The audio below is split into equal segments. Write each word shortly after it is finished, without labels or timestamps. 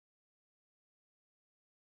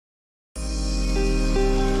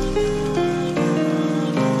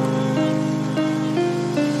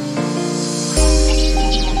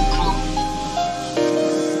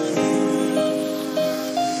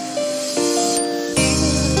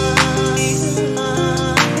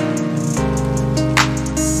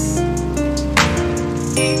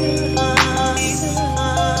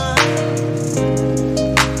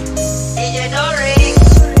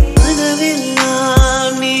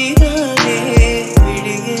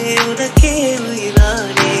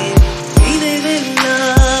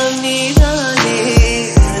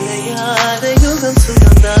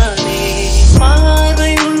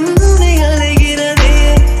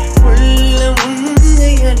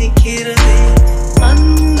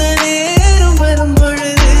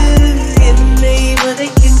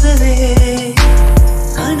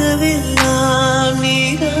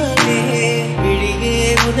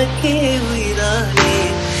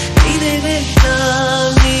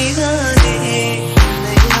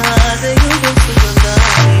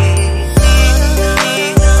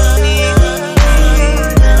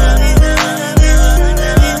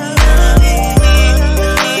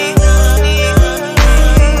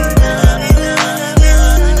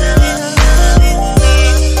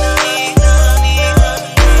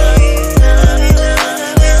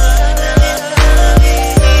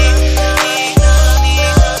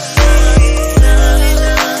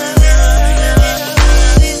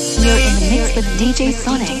DJ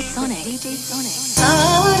Sonic.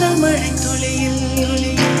 Saaral mazhai thuliyil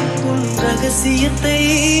ragasiyathai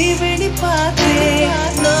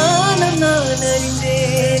velipaarthen Naanam naan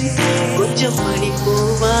arindhen konjam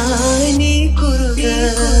manipoovai nee kuruga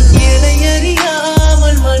enai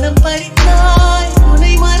ariyamal manam parithay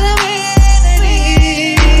unai maravenane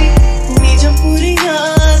nijam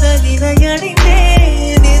puriyada ninai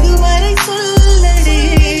adindhen eduvarai sollade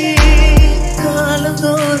kaalam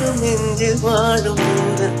thorum nengil vaadum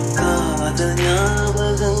காதல்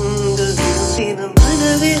ஞாபகங்கள் தினம்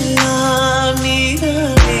கனவெல்லாம்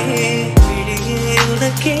நீதானே விழியே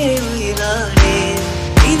உனக்கே உயிரானே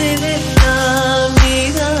நினைவெல்லாம்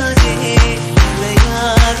நீதானே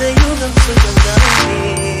அலையாத யுகம் சுகம்தானே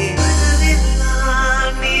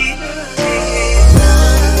கனவெல்லாம் நீதானே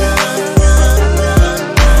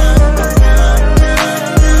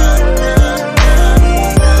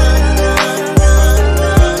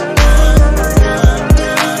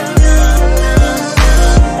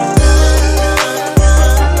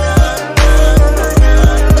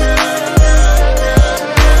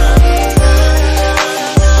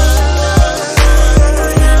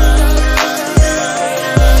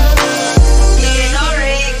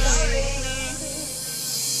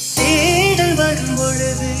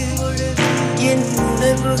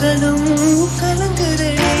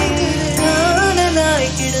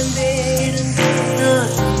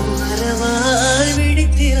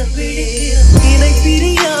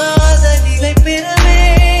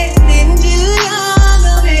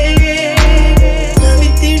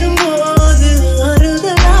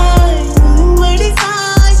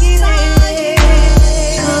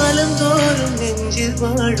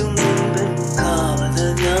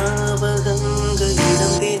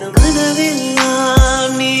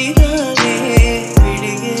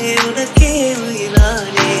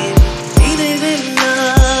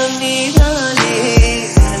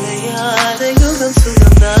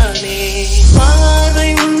Paarvai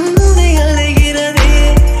Unnai alaigirathae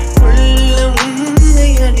Ullam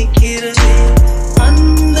Unnai anaikirathae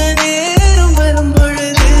Antha neram varum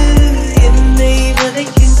pozhuthu Ennai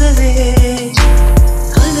vadhaikindrathae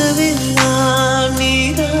Kanavellam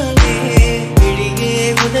Neethane veliye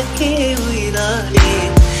unakae uyiraanen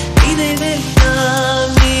Ninaivellam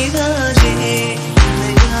Neethane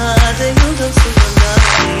alaigirathae yugam sugam.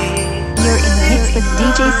 You're in the mix with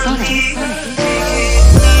DJ Sonic.